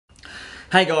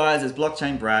Hey guys, it's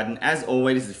BlockchainBrad, and as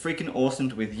always, it's freaking awesome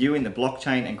to be with you in the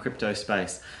blockchain and crypto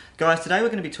space. Guys, today we're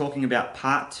going to be talking about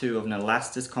part 2 of an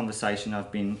Elastos conversation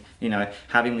I've been,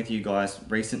 having with you guys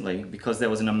recently, because there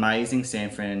was an amazing San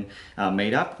Fran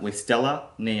meetup with Stellar,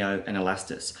 Neo, and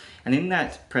Elastos. And in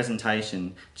that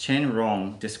presentation, Chen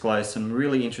Rong disclosed some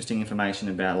really interesting information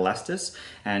about Elastos,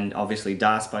 and obviously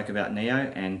Dar spoke about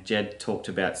Neo, and Jed talked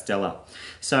about Stellar.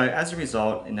 So as a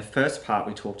result, in the first part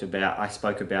I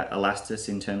spoke about Elastos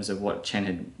in terms of what Chen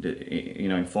had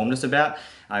informed us about.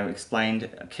 I explained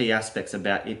key aspects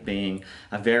about it being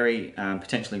a very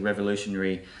potentially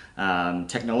revolutionary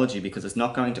technology, because it's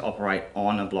not going to operate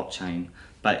on a blockchain,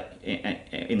 but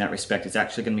in that respect, it's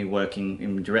actually going to be working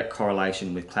in direct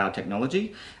correlation with cloud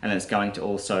technology, and it's going to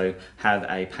also have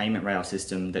a payment rail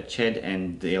system that Ched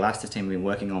and the Elastos team have been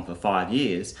working on for 5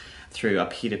 years through a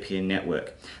peer-to-peer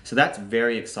network. So that's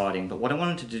very exciting, but what I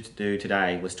wanted to do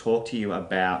today was talk to you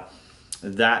about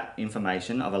that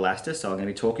information of Elastos. So I'm going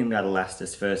to be talking about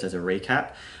Elastos first as a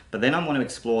recap, but then I want to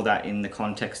explore that in the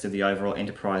context of the overall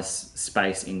enterprise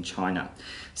space in China.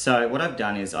 So what I've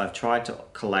done is I've tried to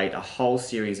collate a whole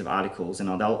series of articles, and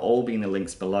they'll all be in the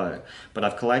links below, but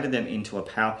I've collated them into a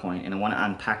PowerPoint, and I want to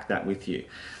unpack that with you.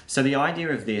 So the idea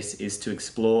of this is to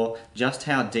explore just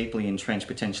how deeply entrenched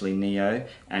potentially Neo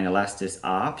and Elastos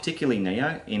are, particularly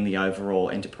Neo, in the overall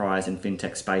enterprise and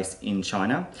fintech space in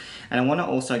China. And I want to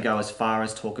also go as far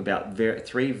as talk about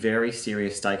three very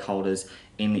serious stakeholders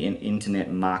in the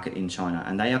internet market in China,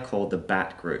 and they are called the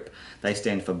BAT group. They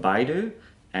stand for Baidu,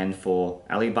 and for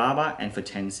Alibaba, and for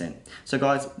Tencent. So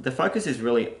guys, the focus is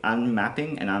really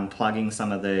unmapping and unplugging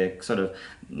some of the sort of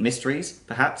mysteries,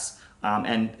 perhaps,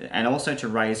 and also to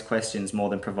raise questions more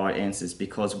than provide answers,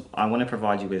 because I want to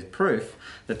provide you with proof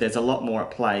that there's a lot more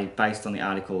at play based on the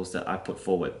articles that I put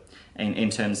forward in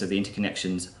terms of the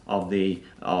interconnections of the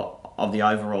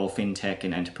overall fintech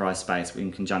and enterprise space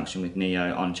in conjunction with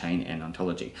Neo, Onchain and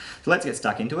Ontology. So let's get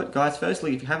stuck into it. Guys,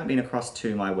 firstly, if you haven't been across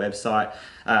to my website,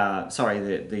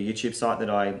 the YouTube site that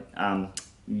I,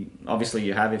 obviously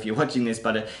you have if you're watching this,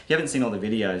 but if you haven't seen all the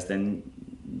videos, then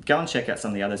go and check out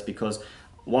some of the others, because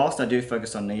whilst I do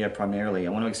focus on Neo primarily,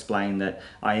 I want to explain that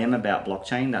I am about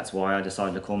blockchain. That's why I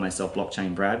decided to call myself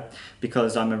BlockchainBrad,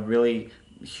 because I'm a really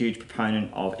huge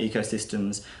proponent of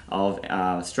ecosystems,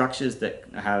 of structures that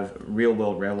have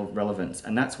real-world relevance,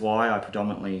 and that's why I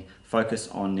predominantly focus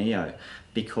on Neo,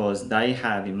 because they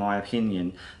have, in my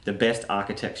opinion, the best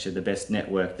architecture, the best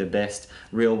network, the best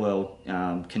real-world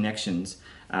connections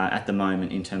at the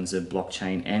moment in terms of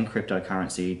blockchain and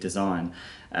cryptocurrency design.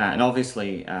 And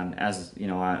obviously, as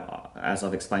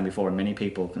I've explained before, and many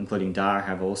people, including Dar,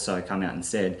 have also come out and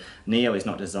said, Neo is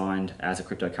not designed as a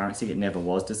cryptocurrency. It never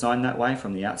was designed that way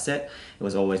from the outset. It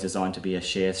was always designed to be a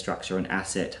share structure, an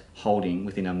asset holding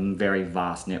within a very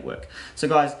vast network. So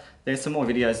guys, there's some more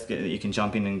videos that you can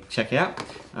jump in and check out.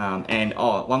 And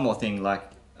one more thing,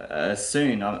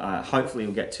 soon, hopefully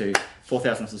we'll get to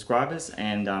 4,000 subscribers,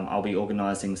 and I'll be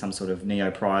organising some sort of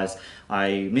Neo prize.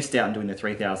 I missed out on doing the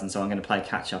 3,000, so I'm going to play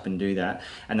catch up and do that.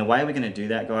 And the way we're going to do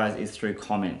that, guys, is through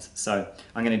comments. So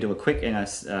I'm going to do a quick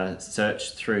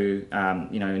search through an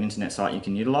internet site you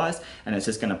can utilise, and it's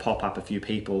just going to pop up a few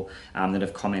people that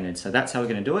have commented. So that's how we're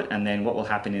going to do it. And then what will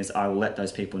happen is I will let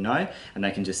those people know, and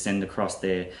they can just send across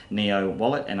their Neo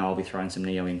wallet, and I'll be throwing some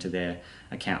Neo into their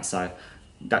account. So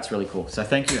that's really cool. So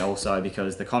thank you also,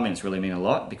 because the comments really mean a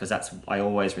lot, because I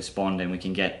always respond and we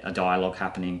can get a dialogue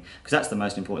happening, because that's the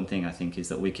most important thing, I think, is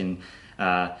that we can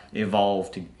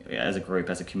evolve as a group,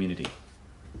 as a community,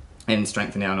 and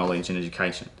strengthen our knowledge and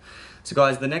education. So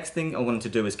guys, the next thing I wanted to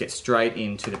do is get straight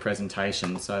into the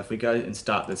presentation. So if we go and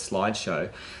start the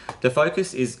slideshow, the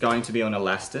focus is going to be on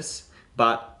Elastos.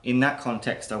 But in that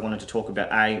context, I wanted to talk about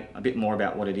a bit more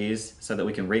about what it is, so that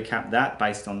we can recap that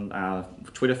based on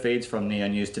Twitter feeds from Neo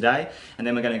News today, and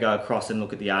then we're going to go across and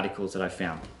look at the articles that I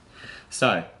found.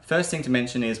 So first thing to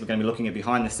mention is we're going to be looking at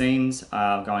behind the scenes,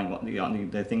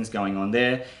 the things going on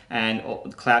there, and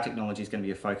cloud technology is going to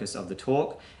be a focus of the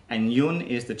talk, and Yun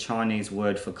is the Chinese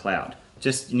word for cloud.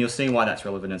 And you'll see why that's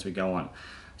relevant as we go on.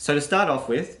 So to start off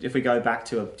with, if we go back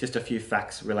to just a few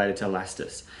facts related to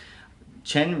Elastos.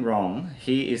 Chen Rong,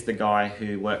 he is the guy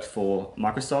who worked for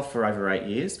Microsoft for over 8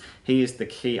 years. He is the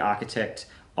key architect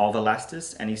of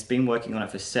Elastos, and he's been working on it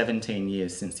for 17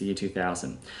 years, since the year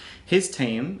 2000. His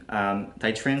team,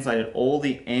 they translated all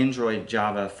the Android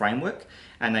Java framework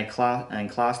and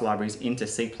class libraries into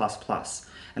C++.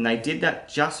 And they did that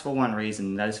just for one reason,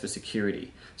 and that is for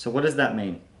security. So what does that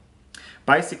mean?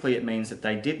 Basically, it means that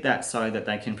they did that so that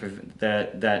they can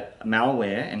that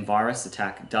malware and virus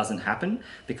attack doesn't happen,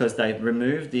 because they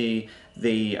removed the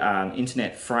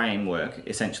internet framework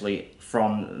essentially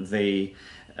from the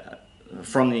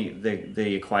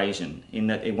equation, in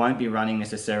that it won't be running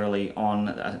necessarily on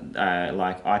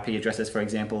like IP addresses, for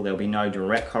example. There'll be no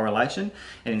direct correlation,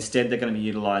 and instead they're going to be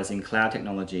utilizing cloud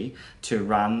technology to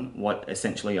run what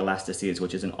essentially Elastos is,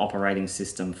 which is an operating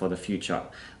system for the future.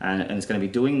 And it's going to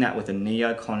be doing that with a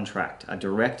NEO contract, a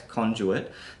direct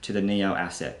conduit to the NEO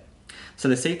asset. So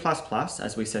the C++,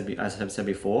 as I've said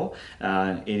before,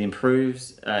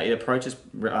 it approaches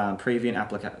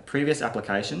previous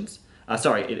applications.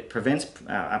 It prevents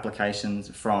applications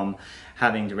from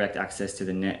having direct access to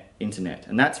the internet.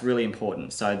 And that's really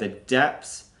important. So the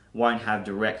dApps won't have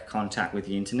direct contact with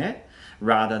the internet.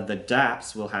 Rather, the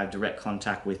dApps will have direct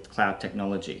contact with cloud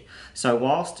technology. So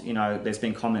whilst, there's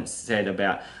been comments said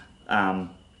about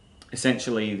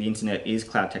essentially the internet is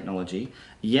cloud technology,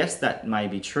 yes, that may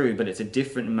be true, but it's a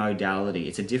different modality.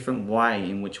 It's a different way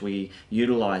in which we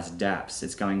utilize dApps.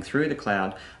 It's going through the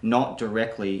cloud, not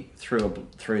directly through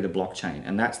the blockchain.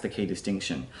 And that's the key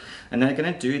distinction. And they're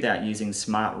going to do that using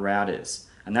smart routers.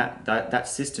 And that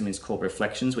system is called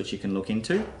Reflections, which you can look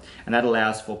into. And that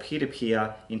allows for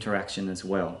peer-to-peer interaction as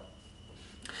well.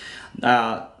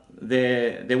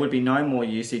 There would be no more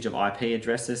usage of IP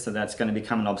addresses, so that's going to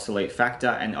become an obsolete factor,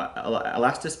 and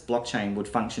Elastos blockchain would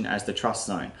function as the trust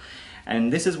zone.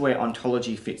 And this is where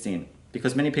ontology fits in,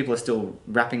 because many people are still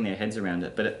wrapping their heads around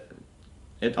it, but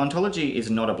ontology is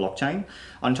not a blockchain.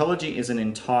 Ontology is an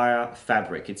entire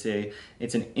fabric. It's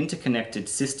an interconnected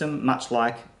system, much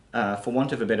like, for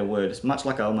want of a better word, it's much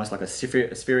like almost like a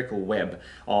spherical web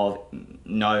of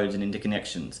nodes and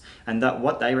interconnections. And that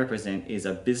what they represent is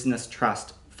a business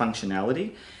trust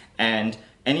functionality, and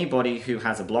anybody who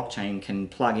has a blockchain can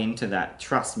plug into that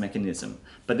trust mechanism.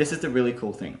 But this is the really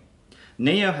cool thing.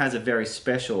 NEO has a very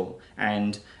special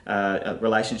and a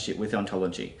relationship with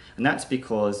ontology, and that's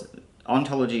because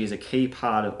ontology is a key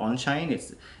part of Onchain.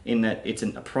 It's in that it's a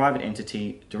private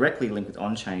entity directly linked with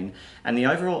Onchain, and the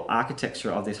overall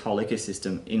architecture of this whole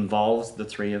ecosystem involves the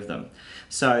three of them.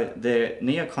 So the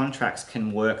NEO contracts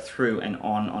can work through and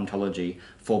on ontology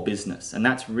for business, and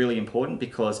that's really important,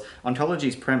 because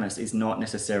ontology's premise is not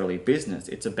necessarily business.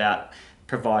 It's about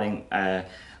providing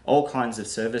all kinds of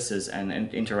services and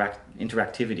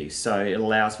interactivity. So it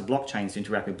allows for blockchains to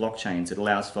interact with blockchains. It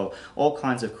allows for all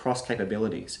kinds of cross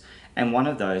capabilities. And one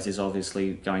of those is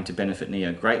obviously going to benefit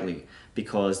NEO greatly,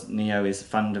 because NEO is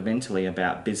fundamentally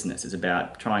about business. It's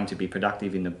about trying to be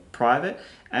productive in the private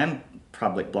and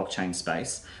public blockchain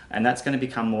space. And that's going to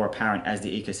become more apparent as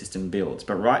the ecosystem builds.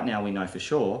 But right now we know for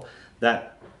sure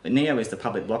that NEO is the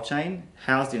public blockchain.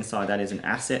 Housed inside that is an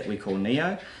asset we call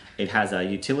NEO. It has a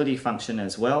utility function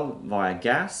as well via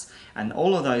gas, and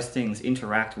all of those things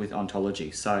interact with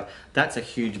ontology. So that's a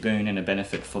huge boon and a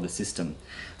benefit for the system.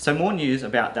 So more news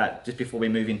about that just before we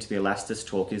move into the Elastos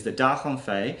talk is that Da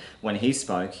Hongfei, when he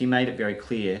spoke, he made it very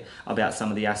clear about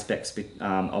some of the aspects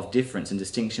of difference and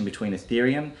distinction between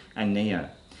Ethereum and NEO.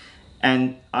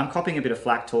 And I'm copying a bit of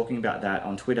flack talking about that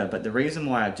on Twitter, but the reason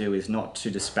why I do is not to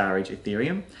disparage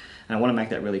Ethereum. And I want to make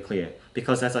that really clear,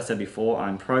 because as I said before,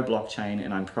 I'm pro-blockchain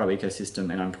and I'm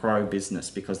pro-ecosystem and I'm pro-business,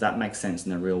 because that makes sense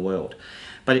in the real world.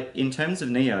 But in terms of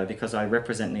NEO, because I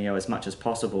represent NEO as much as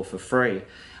possible for free,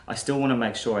 I still want to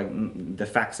make sure the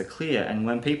facts are clear. And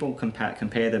when people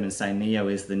compare them and say NEO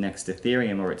is the next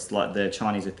Ethereum, or it's like the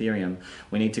Chinese Ethereum,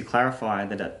 we need to clarify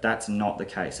that that's not the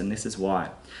case, and this is why.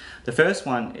 The first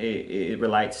one, it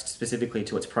relates specifically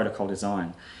to its protocol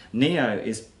design. NEO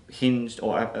is hinged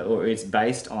or it's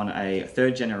based on a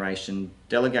third generation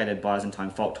delegated Byzantine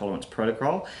fault tolerance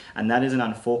protocol, and that is an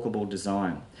unforkable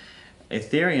design.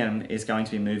 Ethereum is going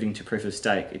to be moving to proof of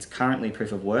stake. It's currently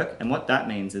proof of work, and what that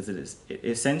means is that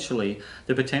essentially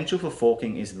the potential for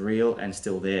forking is real and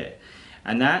still there.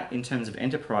 And that, in terms of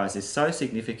enterprise, is so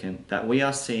significant that we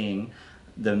are seeing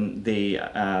the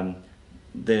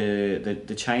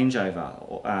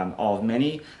changeover of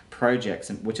many projects,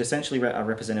 which essentially are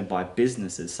represented by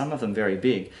businesses, some of them very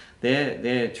big.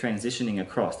 They're transitioning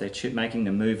across, they're making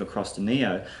the move across to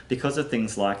NEO because of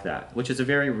things like that, which is a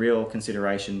very real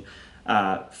consideration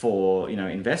for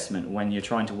investment when you're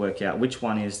trying to work out which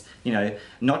one is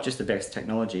not just the best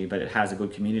technology, but it has a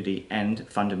good community and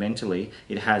fundamentally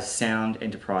it has sound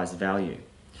enterprise value.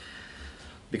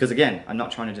 Because again, I'm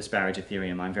not trying to disparage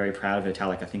Ethereum. I'm very proud of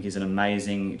Vitalik. I think he's an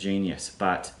amazing genius.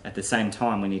 But at the same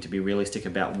time, we need to be realistic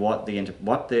about what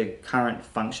the current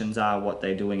functions are, what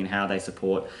they're doing, and how they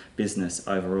support business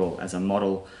overall as a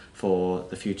model for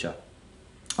the future.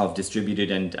 of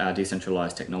distributed and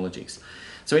decentralized technologies.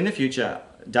 So in the future,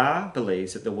 Da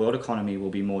believes that the world economy will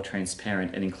be more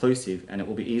transparent and inclusive, and it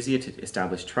will be easier to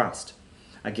establish trust.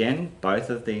 Again, both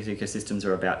of these ecosystems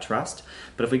are about trust,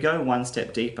 but if we go one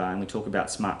step deeper and we talk about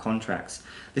smart contracts,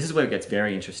 this is where it gets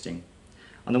very interesting.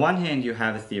 On the one hand, you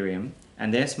have Ethereum,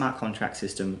 and their smart contract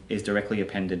system is directly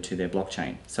appended to their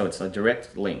blockchain, so it's a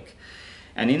direct link.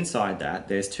 And inside that,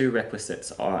 there's two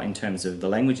requisites in terms of the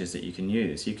languages that you can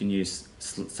use. You can use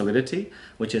Solidity,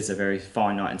 which is a very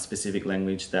finite and specific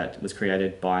language that was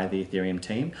created by the Ethereum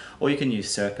team, or you can use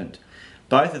Serpent.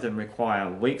 Both of them require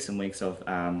weeks and weeks of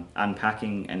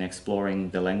unpacking and exploring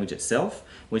the language itself,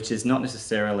 which is not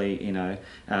necessarily,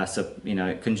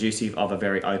 conducive of a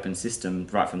very open system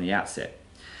right from the outset.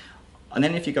 And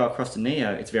then if you go across to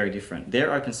Neo, it's very different.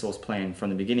 Their open source plan from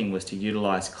the beginning was to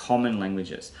utilize common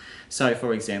languages. So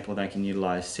for example, they can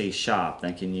utilize C#,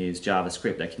 they can use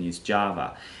JavaScript, they can use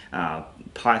Java,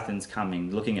 Python's coming,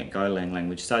 looking at Golang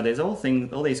language. So there's all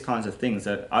these kinds of things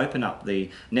that open up the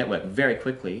network very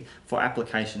quickly for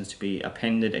applications to be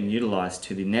appended and utilized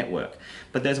to the network.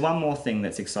 But there's one more thing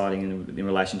that's exciting in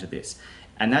relation to this.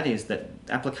 And that is that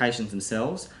applications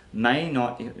themselves may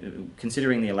not,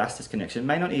 considering the Elastos connection,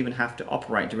 may not even have to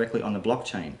operate directly on the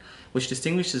blockchain, which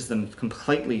distinguishes them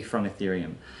completely from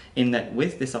Ethereum, in that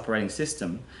with this operating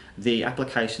system, the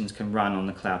applications can run on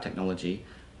the cloud technology,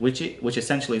 which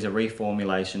essentially is a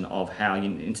reformulation of how the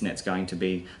internet's going to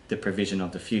be the provision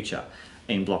of the future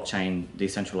in blockchain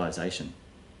decentralization.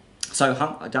 So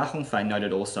Da Hongfei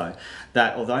noted also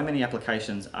that although many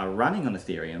applications are running on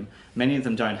Ethereum, many of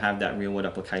them don't have that real-world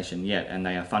application yet, and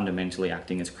they are fundamentally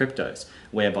acting as cryptos,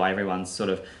 whereby everyone's sort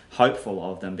of hopeful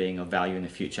of them being of value in the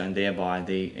future, and thereby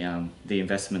the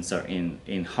investments are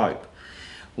in hope.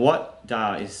 What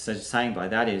Da is saying by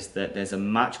that is that there's a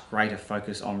much greater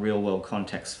focus on real-world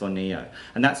context for Neo,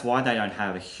 and that's why they don't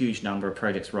have a huge number of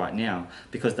projects right now,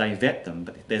 because they vet them.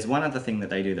 But there's one other thing that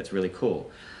they do that's really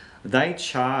cool. They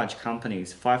charge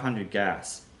companies 500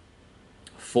 gas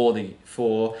for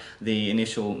the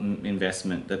initial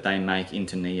investment that they make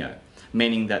into Neo,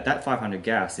 meaning that 500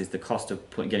 gas is the cost of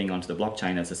getting onto the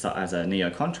blockchain as a Neo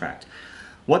contract.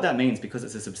 What that means, because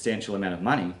it's a substantial amount of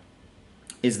money,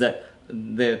 is that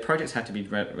the projects have to be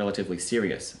relatively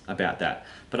serious about that.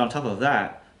 But on top of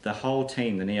that, the whole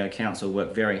team, the Neo Council,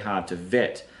 work very hard to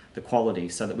vet the quality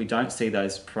so that we don't see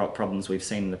those problems we've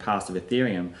seen in the past of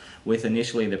Ethereum with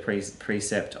initially the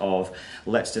precept of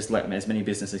let's just let as many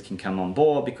businesses can come on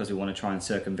board because we want to try and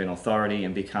circumvent authority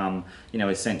and become,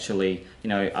 essentially,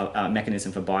 a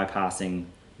mechanism for bypassing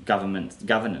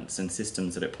governance and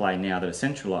systems that at play now that are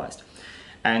centralized.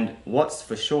 And what's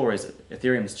for sure is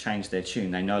Ethereum's changed their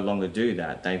tune. They no longer do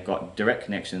that. They've got direct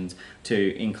connections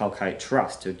to inculcate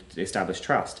trust, to establish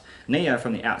trust. Neo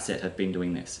from the outset have been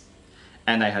doing this.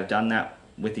 And they have done that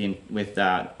with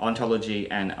ontology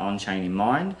and on-chain in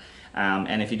mind.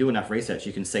 And if you do enough research,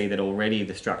 you can see that already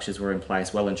the structures were in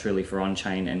place well and truly for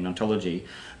on-chain and ontology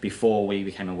before we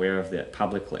became aware of that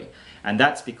publicly. And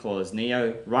that's because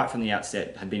Neo, right from the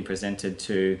outset, had been presented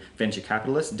to venture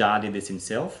capitalists. Da did this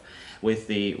himself with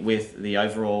the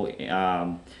overall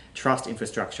trust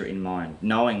infrastructure in mind,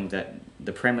 knowing that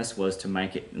the premise was to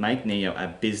make Neo a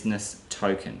business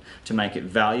token, to make it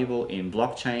valuable in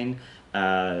blockchain,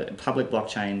 public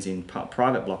blockchains, in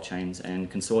private blockchains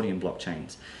and consortium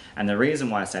blockchains. And the reason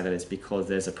why I say that is because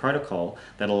there's a protocol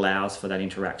that allows for that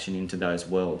interaction into those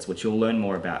worlds, which you'll learn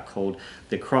more about, called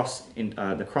the cross-chain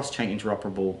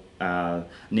interoperable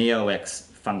NeoX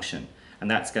function. And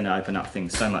that's going to open up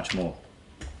things so much more.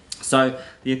 So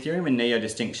the Ethereum and Neo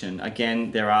distinction,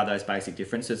 again, there are those basic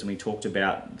differences, and we talked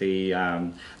about the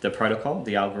protocol,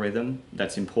 the algorithm,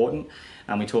 that's important,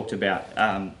 and we talked about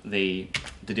the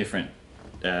different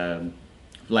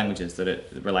languages that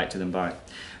relate to them both.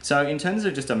 So in terms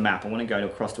of just a map, I want to go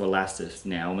across to Elastos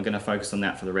now, and we're going to focus on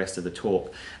that for the rest of the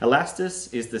talk.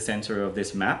 Elastos is the center of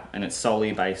this map, and it's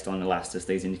solely based on Elastos,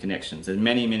 these interconnections. There's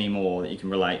many, many more that you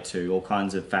can relate to, all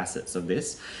kinds of facets of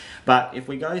this. But if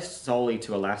we go solely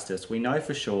to Elastos, we know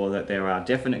for sure that there are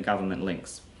definite government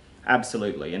links.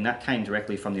 Absolutely, and that came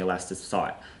directly from the Elastos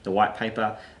site. The white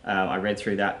paper, I read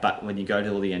through that, but when you go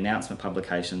to all the announcement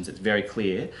publications, it's very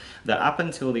clear that up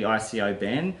until the ICO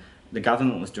ban, the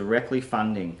government was directly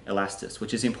funding Elastos,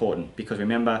 which is important because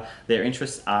remember, their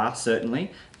interests are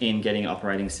certainly in getting an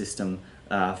operating system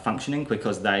functioning,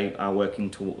 because they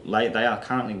are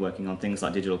currently working on things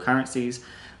like digital currencies,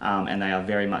 and they are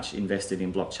very much invested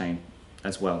in blockchain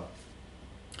as well.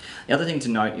 The other thing to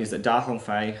note is that Da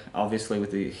Hongfei, obviously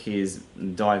with his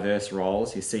diverse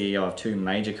roles, he's CEO of 2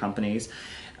 major companies,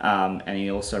 and he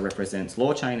also represents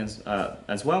LawChain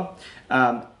as well.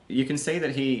 you can see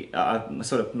that he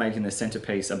sort of made him the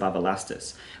centerpiece above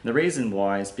Elastos. And the reason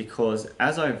why is because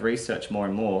as I've researched more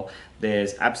and more,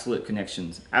 there's absolute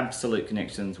connections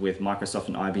with Microsoft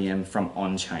and IBM from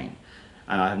Onchain.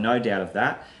 I have no doubt of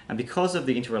that. And because of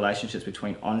the interrelationships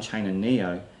between Onchain and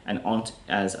Neo, and Ont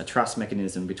as a trust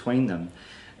mechanism between them,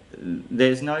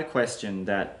 there's no question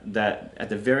that at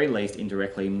the very least,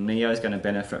 indirectly, Neo is going to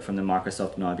benefit from the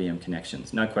Microsoft and IBM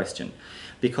connections. No question.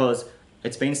 Because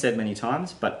it's been said many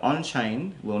times, but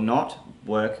on-chain will not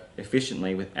work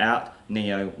efficiently without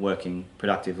Neo working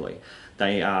productively.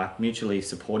 They are mutually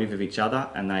supportive of each other,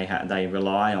 and they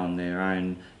rely on their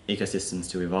own ecosystems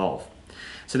to evolve.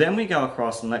 So then we go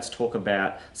across and let's talk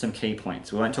about some key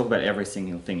points. We won't talk about every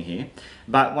single thing here,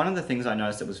 but one of the things I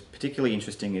noticed that was particularly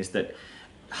interesting is that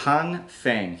Han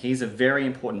Feng, he's a very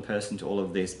important person to all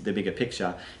of this, the bigger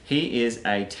picture. He is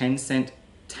a Tencent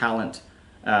talent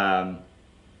pool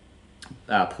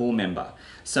member.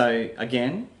 So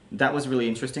again, that was really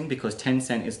interesting because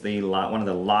Tencent is one of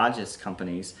the largest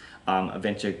companies,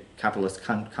 venture capitalist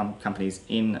companies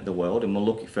in the world, and we'll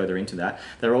look further into that.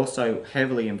 They're also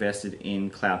heavily invested in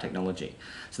cloud technology.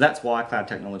 So that's why cloud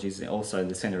technology is also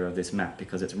the center of this map,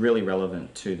 because it's really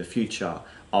relevant to the future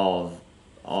of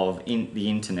the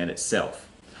internet itself.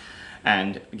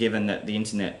 And given that the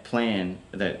internet plan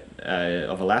that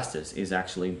of Elastos is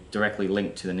actually directly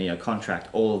linked to the Neo contract,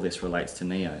 all of this relates to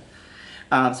Neo.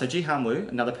 So Jihan Wu,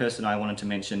 another person I wanted to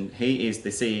mention, he is the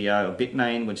CEO of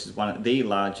Bitmain, which is one of the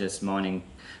largest mining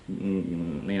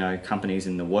companies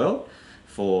in the world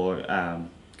for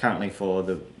currently for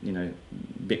the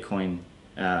Bitcoin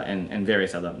and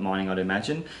various other mining, I'd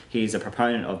imagine. He's a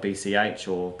proponent of BCH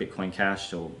or Bitcoin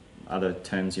Cash or other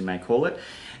terms you may call it.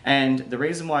 And the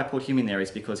reason why I put him in there is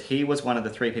because he was one of the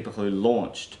 3 people who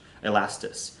launched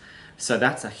Elastos. So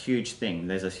that's a huge thing.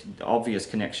 There's an obvious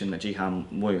connection that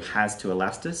Jihan Wu has to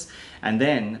Elastos. And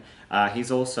then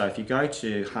he's also, if you go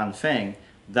to Han Feng,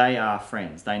 they are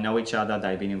friends. They know each other.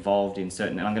 They've been involved in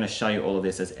certain, and I'm going to show you all of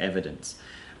this as evidence.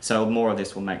 So more of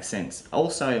this will make sense.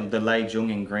 Also, the Lei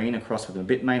Jung in green across with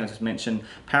the Bitmain, I just mentioned,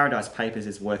 Paradise Papers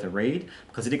is worth a read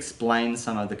because it explains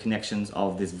some of the connections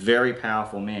of this very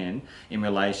powerful man in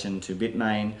relation to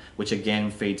Bitmain, which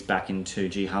again feeds back into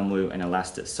Jihan Wu and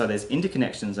Elastos. So there's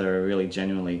interconnections that are really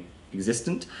genuinely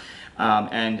existent.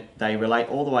 And they relate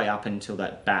all the way up until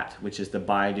that BAT, which is the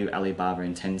Baidu, Alibaba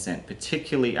and Tencent,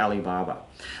 particularly Alibaba.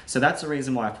 So that's the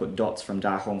reason why I put dots from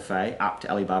Da Hongfei up to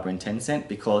Alibaba and Tencent,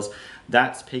 because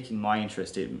that's piquing my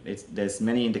interest. There's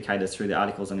many indicators through the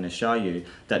articles I'm going to show you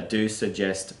that do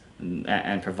suggest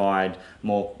and provide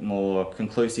more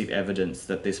conclusive evidence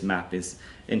that this map is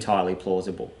entirely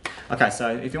plausible. Okay,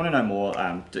 so if you want to know more,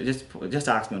 just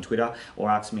ask me on Twitter or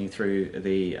ask me through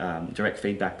the direct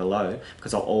feedback below,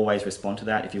 because I'll always respond to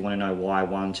that. If you want to know why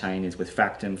one chain is with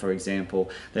Factum, for example,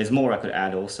 there's more I could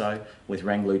add also with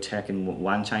Ranglu Tech and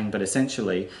one chain, but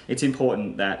essentially it's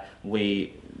important that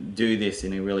we do this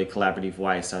in a really collaborative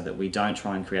way so that we don't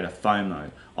try and create a FOMO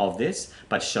of this,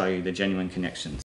 but show you the genuine connections.